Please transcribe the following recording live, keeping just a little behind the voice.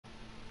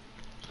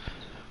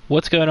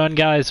What's going on,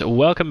 guys?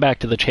 Welcome back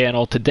to the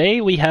channel. Today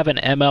we have an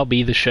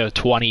MLB The Show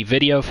 20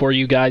 video for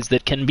you guys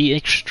that can be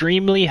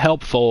extremely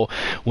helpful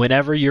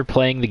whenever you're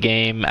playing the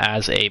game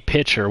as a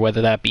pitcher,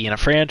 whether that be in a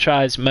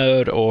franchise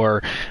mode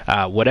or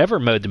whatever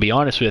mode. To be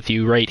honest with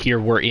you, right here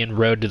we're in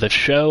Road to the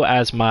Show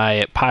as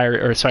my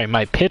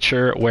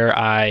pitcher, where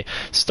I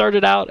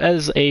started out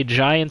as a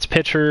Giants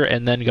pitcher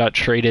and then got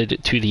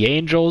traded to the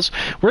Angels.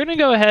 We're going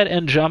to go ahead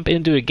and jump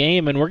into a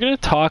game, and we're going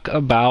to talk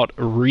about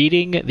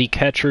reading the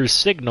catcher's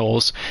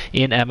signals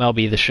in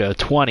MLB The Show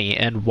 20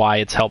 and why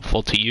it's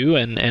helpful to you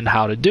and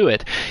how to do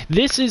it.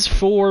 This is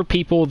for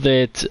people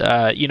that,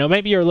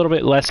 maybe are a little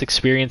bit less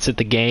experienced at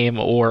the game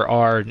or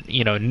are,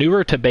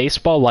 newer to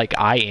baseball like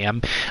I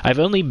am. I've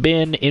only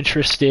been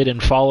interested in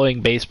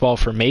following baseball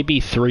for maybe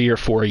 3 or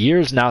 4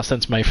 years now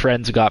since my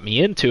friends got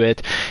me into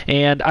it,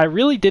 and I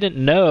really didn't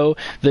know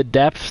the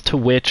depth to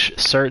which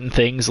certain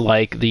things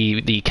like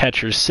the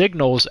catcher's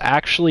signals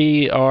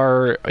actually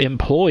are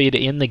employed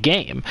in the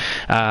game.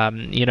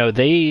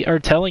 They are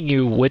telling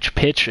you which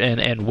pitch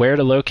and where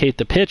to locate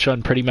the pitch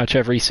on pretty much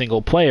every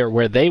single player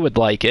where they would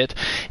like it,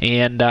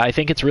 and I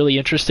think it's really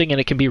interesting and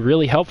it can be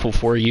really helpful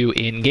for you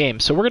in game.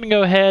 So we're going to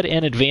go ahead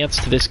and advance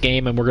to this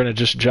game, and we're going to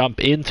just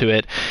jump into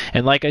it.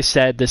 And like I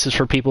said, this is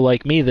for people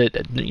like me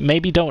that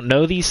maybe don't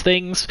know these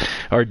things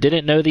or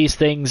didn't know these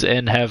things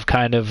and have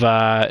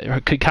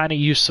could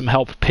use some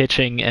help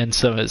pitching and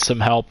some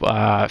help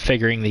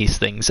figuring these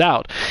things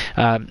out.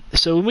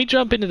 So when we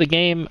jump into the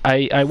game,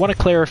 I want to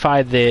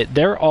clarify that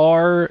there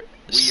are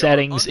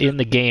settings in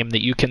the game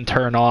that you can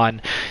turn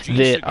on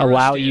that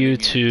allow you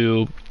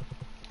to.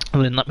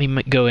 Then let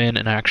me go in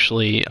and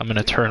actually, I'm going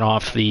to turn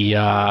off the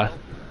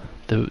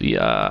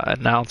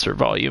announcer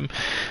volume,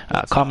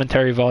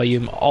 commentary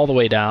volume all the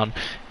way down.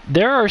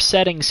 There are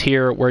settings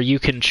here where you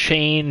can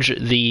change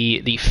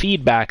the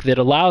feedback that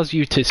allows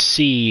you to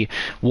see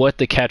what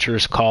the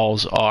catcher's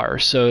calls are.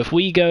 So if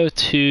we go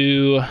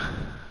to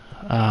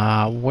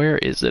where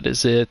is it?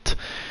 Is it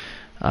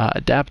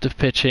adaptive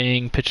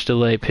pitching, pitch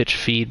delay, pitch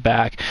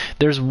feedback?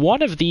 There's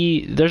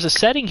a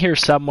setting here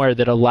somewhere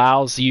that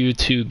allows you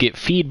to get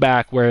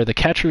feedback where the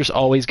catcher is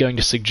always going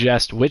to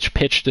suggest which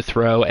pitch to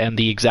throw and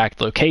the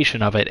exact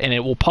location of it, and it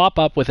will pop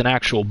up with an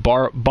actual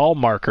ball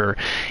marker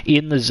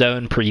in the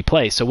zone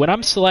pre-play. So when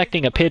I'm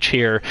selecting a pitch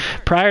here,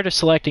 prior to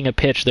selecting a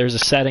pitch, there's a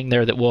setting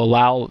there that will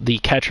allow the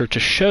catcher to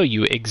show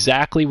you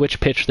exactly which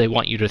pitch they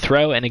want you to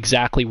throw and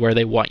exactly where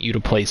they want you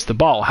to place the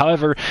ball.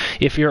 However,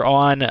 if you're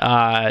on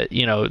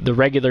the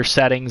regular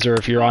settings, or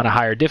if you're on a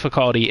higher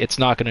difficulty, it's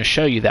not going to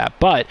show you that.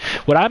 But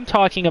what I'm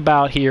talking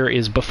about here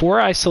is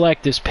before I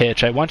select this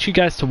pitch, I want you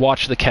guys to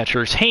watch the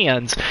catcher's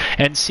hands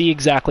and see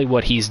exactly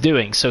what he's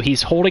doing. So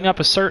he's holding up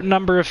a certain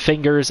number of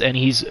fingers and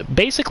he's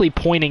basically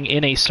pointing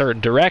in a certain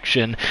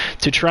direction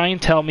to try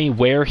and tell me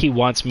where he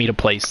wants me to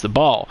place the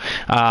ball.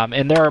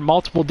 And there are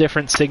multiple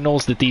different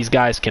signals that these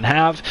guys can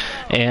have,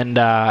 and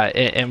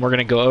we're going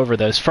to go over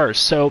those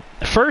first. So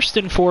first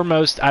and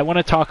foremost, I want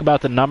to talk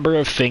about the number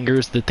of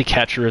fingers that the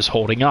catcher is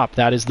holding up.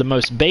 That is the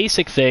most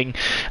basic thing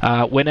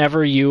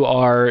whenever you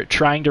are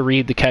trying to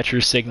read the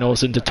catcher's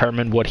signals and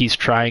determine what he's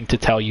trying to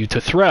tell you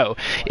to throw.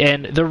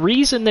 And the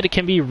reason that it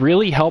can be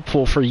really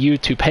helpful for you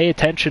to pay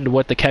attention to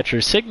what the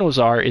catcher's signals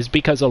are is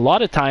because a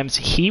lot of times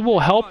he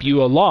will help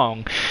you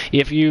along.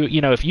 If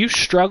you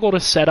struggle to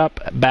set up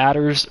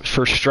batters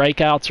for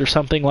strikeouts or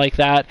something like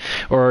that,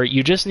 or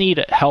you just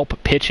need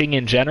help pitching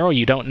in general,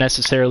 you don't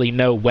necessarily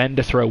know when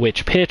to throw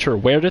which pitch or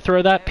where to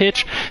throw that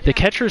pitch, the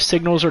catcher's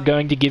signals are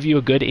going to give you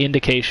a good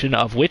indication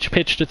of which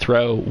pitch to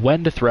throw,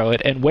 when to throw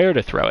it, and where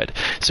to throw it.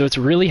 So it's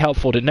really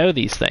helpful to know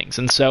these things.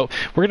 And so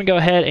we're going to go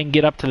ahead and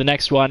get up to the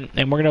next one,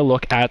 and we're going to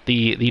look at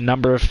the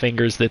number of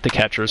fingers that the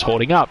catcher is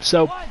holding up.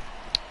 So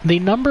the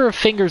number of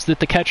fingers that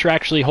the catcher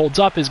actually holds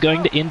up is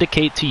going to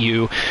indicate to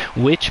you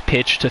which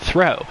pitch to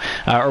throw,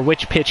 or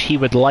which pitch he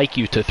would like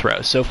you to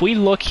throw. So if we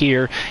look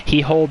here,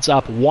 he holds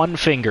up one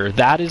finger.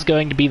 That is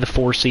going to be the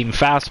four-seam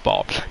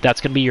fastball.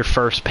 That's going to be your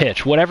first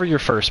pitch, whatever your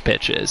first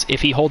pitch is.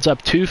 If he holds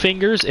up 2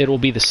 fingers, it will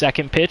be the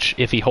second pitch.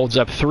 If he holds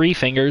up 3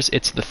 fingers,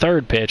 it's the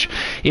third pitch.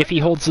 If he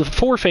holds the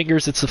 4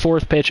 fingers, it's the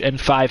fourth pitch,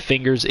 and 5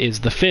 fingers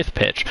is the fifth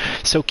pitch.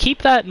 So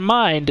keep that in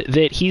mind,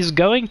 that he's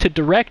going to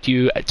direct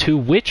you to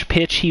which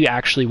pitch he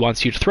actually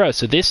wants you to throw.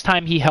 So this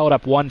time he held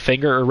up 1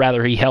 finger, or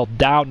rather he held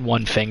down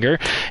 1 finger,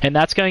 and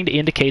that's going to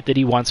indicate that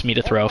he wants me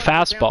to throw a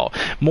fastball.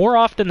 More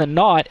often than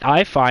not,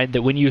 I find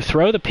that when you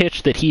throw the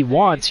pitch that he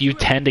wants, you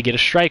tend to get a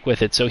strike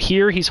with it. So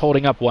here he's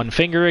holding up 1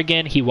 finger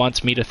again. He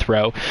wants me to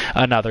throw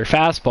another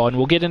fastball, and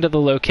we'll get into the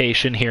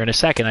location here in a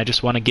second. I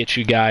just want to get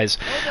you guys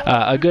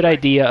a good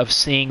idea of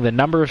seeing the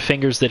number of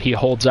fingers that he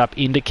holds up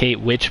indicate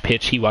which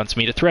pitch he wants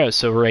me to throw.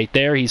 So right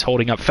there, he's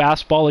holding up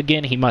fastball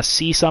again. He must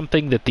see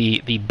something that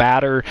the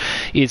batter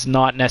is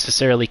not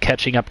necessarily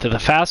catching up to the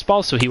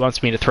fastball, so he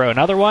wants me to throw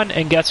another one,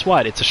 and guess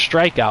what? It's a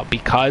strikeout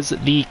because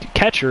the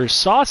catcher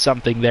saw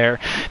something there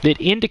that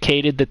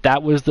indicated that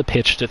that was the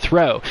pitch to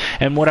throw.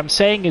 And what I'm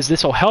saying is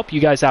this will help you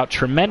guys out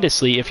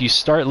tremendously if you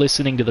start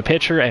listening to the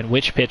pitcher and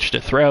which pitch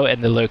to throw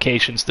and the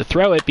locations to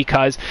throw it,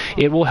 because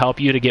it will help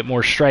you to get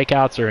more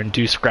strikeouts or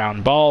induce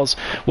ground balls.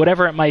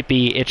 Whatever it might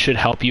be, it should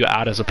help you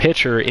out as a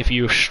pitcher if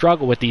you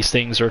struggle with these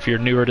things or if you're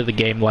newer to the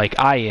game like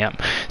I am.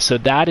 So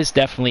that is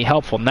definitely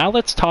helpful. Now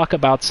let's talk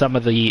about some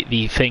of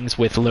the things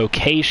with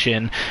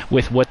location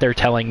with what they're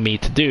telling me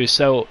to do.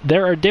 So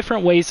there are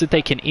different ways that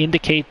they can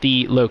indicate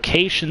the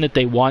location that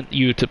they want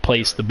you to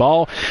place the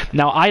ball.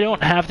 Now I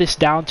don't have this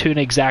down to an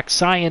exact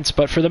science,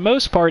 but for the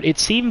most part it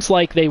seems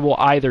like they will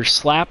either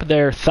slap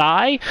their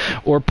thigh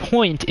or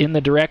point in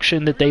the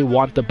direction that they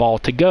want the ball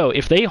to go.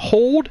 If they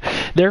hold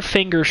their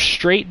finger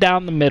straight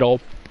down the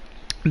middle,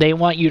 they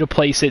want you to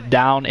place it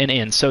down and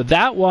in. So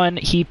that one,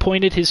 he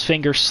pointed his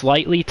finger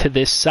slightly to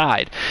this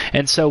side.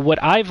 And so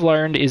what I've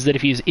learned is that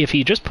if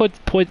he just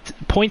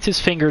points his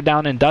finger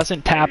down and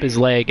doesn't tap his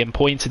leg and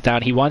points it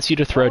down, he wants you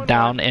to throw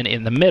down and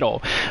in the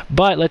middle.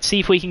 But let's see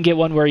if we can get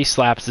one where he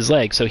slaps his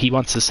leg. So he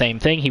wants the same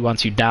thing. He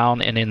wants you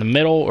down and in the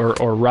middle,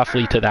 or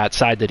roughly to that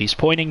side that he's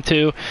pointing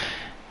to.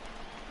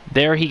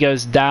 There he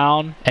goes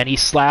down, and he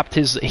slapped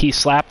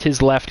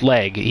his left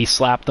leg. He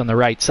slapped on the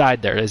right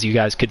side there, as you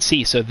guys could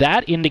see. So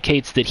that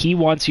indicates that he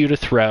wants you to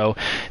throw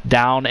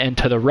down and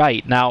to the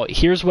right. Now,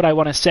 here's what I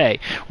want to say.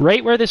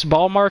 Right where this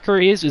ball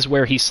marker is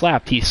where he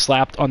slapped. He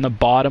slapped on the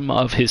bottom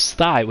of his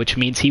thigh, which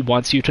means he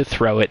wants you to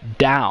throw it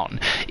down.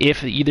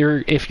 If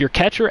your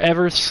catcher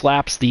ever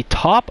slaps the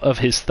top of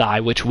his thigh,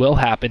 which will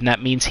happen,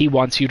 that means he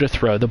wants you to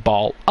throw the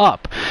ball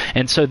up.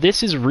 And so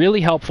this is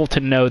really helpful to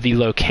know the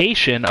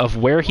location of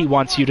where he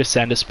wants you to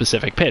send a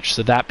specific pitch.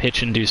 So that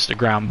pitch induced a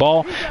ground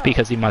ball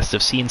because he must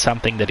have seen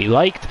something that he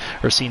liked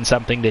or seen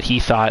something that he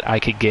thought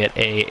I could get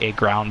a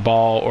ground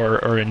ball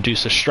or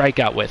induce a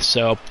strikeout with.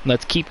 So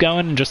let's keep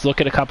going and just look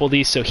at a couple of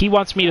these. So he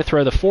wants me to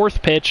throw the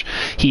fourth pitch.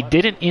 He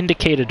didn't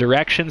indicate a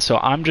direction, so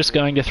I'm just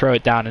going to throw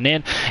it down and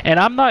in. And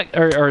I'm not,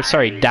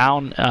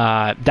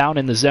 down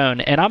in the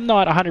zone. And I'm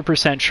not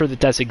 100% sure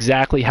that that's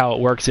exactly how it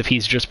works if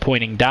he's just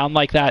pointing down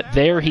like that.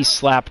 There he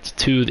slapped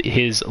to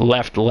his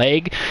left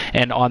leg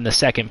and on the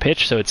second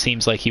pitch, so it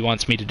seems like he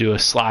wants me to do a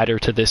slider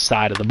to this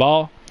side of the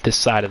ball, this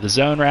side of the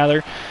zone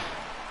rather.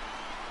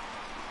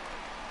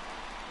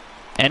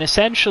 And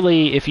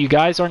essentially, if you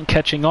guys aren't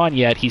catching on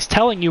yet, he's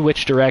telling you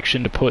which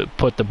direction to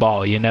put the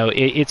ball. You know,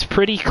 it's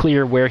pretty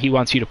clear where he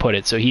wants you to put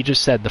it. So he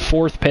just said the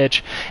fourth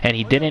pitch, and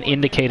he didn't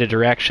indicate a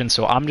direction.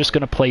 So I'm just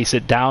going to place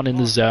it down in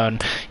the zone,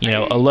 you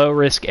know, a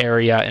low-risk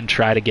area, and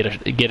try to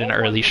get an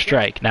early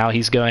strike. Now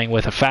he's going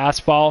with a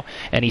fastball,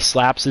 and he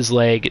slaps his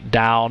leg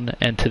down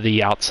and to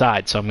the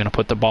outside. So I'm going to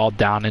put the ball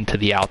down into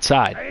the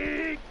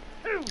outside.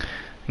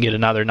 Get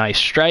another nice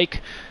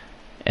strike.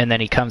 And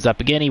then he comes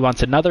up again. He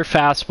wants another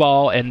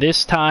fastball, and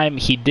this time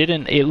he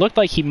didn't. It looked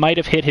like he might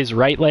have hit his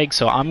right leg,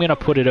 so I'm going to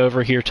put it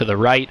over here to the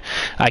right.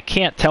 I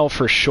can't tell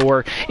for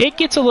sure. It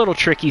gets a little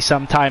tricky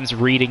sometimes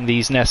reading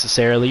these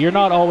necessarily. You're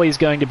not always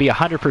going to be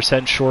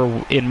 100%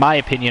 sure, in my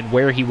opinion,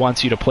 where he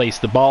wants you to place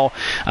the ball.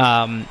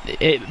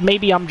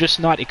 Maybe I'm just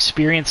not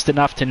experienced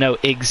enough to know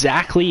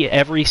exactly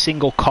every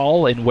single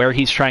call and where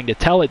he's trying to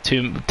tell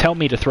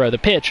me to throw the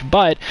pitch,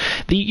 but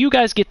you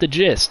guys get the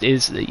gist.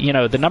 Is, you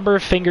know, the number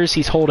of fingers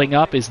he's holding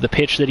up is the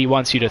pitch that he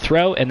wants you to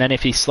throw, and then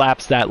if he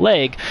slaps that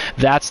leg,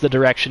 that's the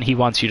direction he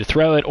wants you to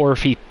throw it. Or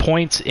if he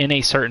points in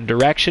a certain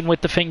direction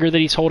with the finger that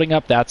he's holding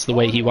up, that's the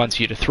way he wants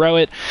you to throw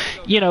it.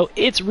 You know,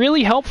 it's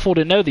really helpful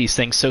to know these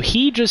things. So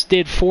he just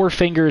did 4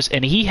 fingers,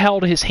 and he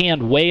held his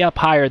hand way up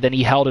higher than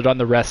he held it on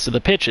the rest of the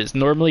pitches.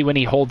 Normally when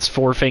he holds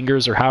 4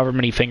 fingers or however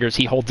many fingers,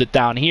 he holds it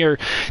down here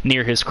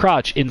near his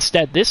crotch.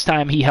 Instead, this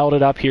time he held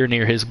it up here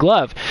near his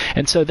glove.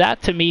 And so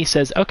that to me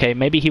says, okay,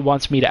 maybe he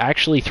wants me to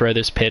actually throw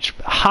this pitch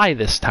high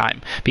this time,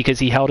 because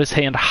he held his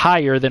hand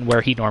higher than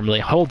where he normally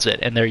holds it.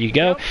 And there you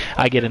go.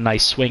 I get a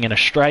nice swing and a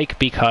strike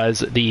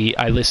because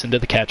I listened to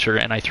the catcher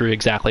and I threw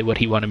exactly what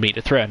he wanted me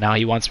to throw. Now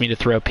he wants me to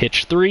throw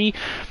pitch 3.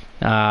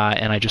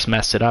 And I just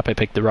messed it up. I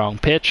picked the wrong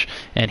pitch,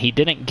 and he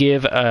didn't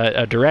give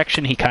a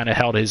direction. He kind of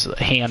held his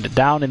hand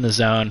down in the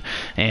zone,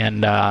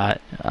 and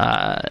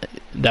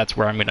that's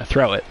where I'm going to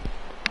throw it.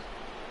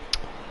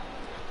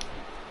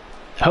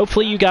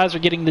 Hopefully you guys are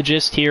getting the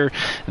gist here.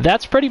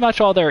 That's pretty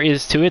much all there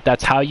is to it.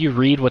 That's how you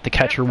read what the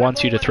catcher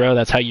wants you to throw.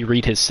 That's how you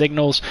read his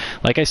signals.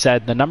 Like I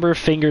said, the number of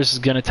fingers is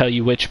going to tell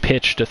you which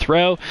pitch to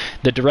throw.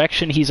 The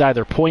direction he's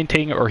either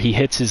pointing or he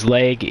hits his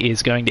leg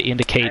is going to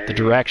indicate the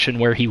direction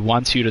where he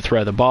wants you to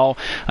throw the ball.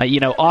 You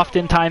know,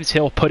 oftentimes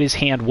he'll put his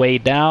hand way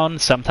down.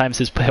 Sometimes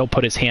he'll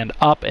put his hand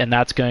up, and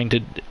that's going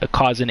to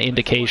cause an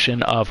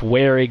indication of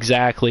where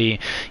exactly,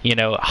 you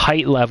know,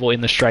 height level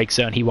in the strike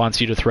zone he wants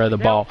you to throw the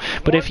ball.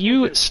 But if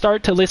you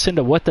start to listen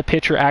to what the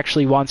pitcher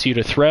actually wants you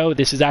to throw,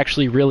 this is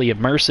actually really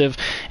immersive,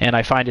 and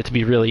I find it to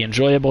be really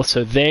enjoyable.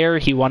 So there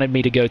he wanted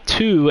me to go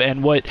 2,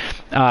 and what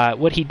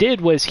he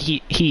did was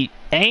he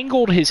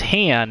angled his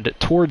hand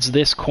towards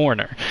this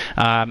corner.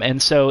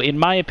 And so in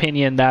my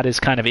opinion, that is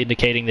kind of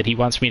indicating that he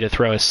wants me to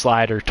throw a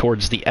slider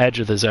towards the edge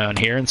of the zone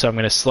here. And so I'm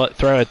going to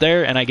throw it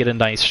there, and I get a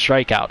nice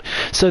strikeout.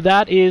 So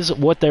that is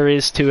what there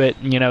is to it.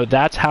 You know,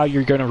 that's how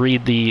you're going to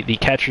read the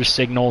catcher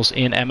signals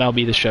in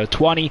MLB The Show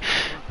 20.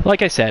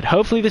 Like I said,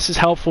 hopefully this is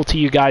helpful to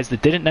you guys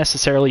that didn't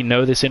necessarily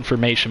know this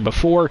information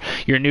before.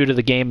 You're new to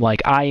the game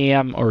like I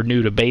am, or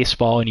new to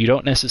baseball, and you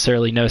don't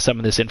necessarily know some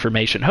of this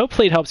information.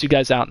 Hopefully it helps you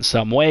guys out in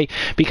some way,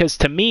 because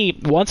to me,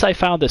 once I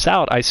found this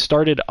out, I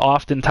started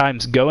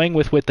oftentimes going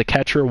with what the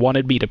catcher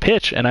wanted me to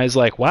pitch, and I was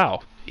like,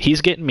 wow,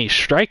 he's getting me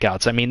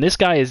strikeouts. I mean, this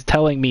guy is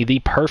telling me the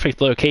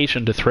perfect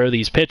location to throw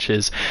these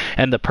pitches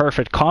and the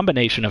perfect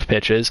combination of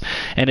pitches,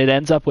 and it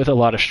ends up with a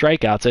lot of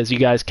strikeouts. As you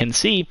guys can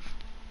see,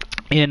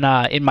 in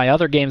my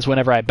other games,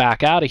 whenever I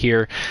back out of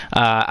here,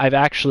 I've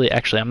actually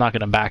I'm not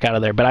going to back out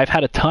of there, but I've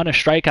had a ton of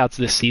strikeouts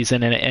this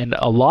season, and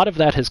a lot of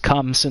that has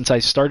come since I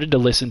started to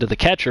listen to the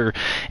catcher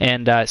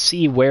and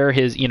see where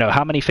his,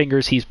 how many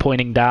fingers he's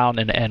pointing down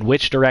and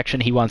which direction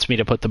he wants me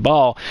to put the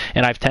ball,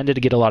 and I've tended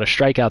to get a lot of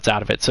strikeouts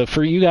out of it. So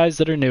for you guys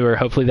that are newer,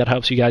 hopefully that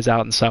helps you guys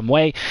out in some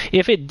way.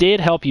 If it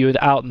did help you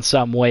out in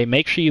some way,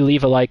 make sure you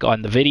leave a like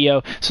on the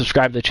video,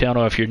 subscribe to the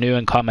channel if you're new,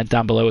 and comment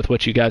down below with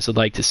what you guys would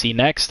like to see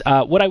next.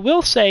 What I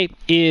will say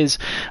is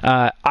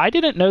I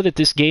didn't know that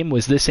this game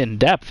was this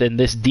in-depth and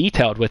this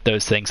detailed with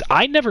those things.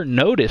 I never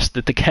noticed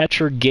that the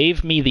catcher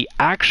gave me the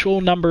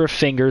actual number of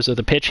fingers of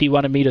the pitch he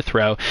wanted me to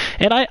throw,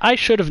 and I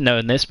should have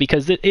known this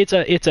because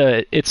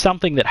it's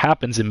something that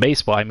happens in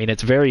baseball. I mean,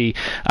 it's very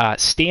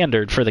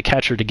standard for the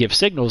catcher to give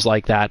signals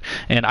like that,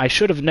 and I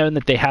should have known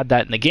that they had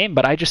that in the game,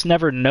 but I just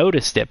never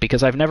noticed it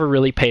because I've never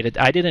really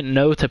I didn't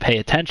know to pay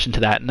attention to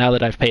that. Now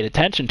that I've paid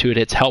attention to it,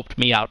 it's helped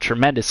me out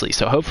tremendously.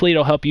 So hopefully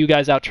it'll help you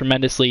guys out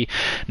tremendously,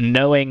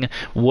 knowing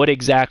what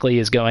exactly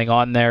is going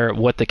on there,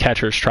 what the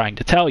catcher is trying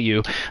to tell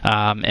you.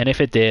 And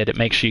if it did,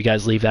 make sure you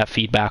guys leave that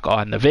feedback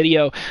on the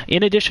video.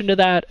 In addition to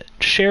that,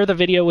 share the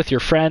video with your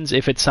friends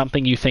if it's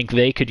something you think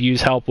they could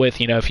use help with.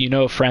 If you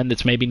know a friend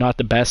that's maybe not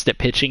the best at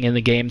pitching in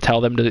the game,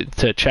 tell them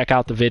to check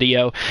out the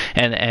video,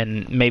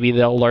 and maybe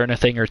they'll learn a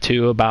thing or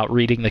two about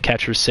reading the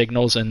catcher's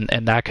signals, and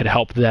that could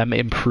help them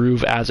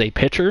improve as a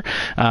pitcher.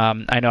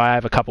 I know I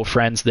have a couple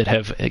friends that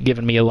have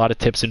given me a lot of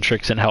tips and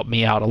tricks and helped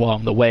me out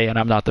along the way, and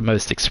I'm not the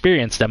most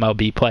experienced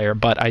MLB player,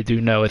 but I do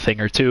know a thing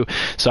or two,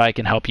 so I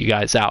can help you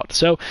guys out.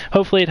 So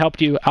hopefully it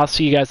helped you. I'll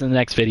see you guys in the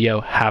next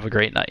video. Have a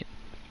great night.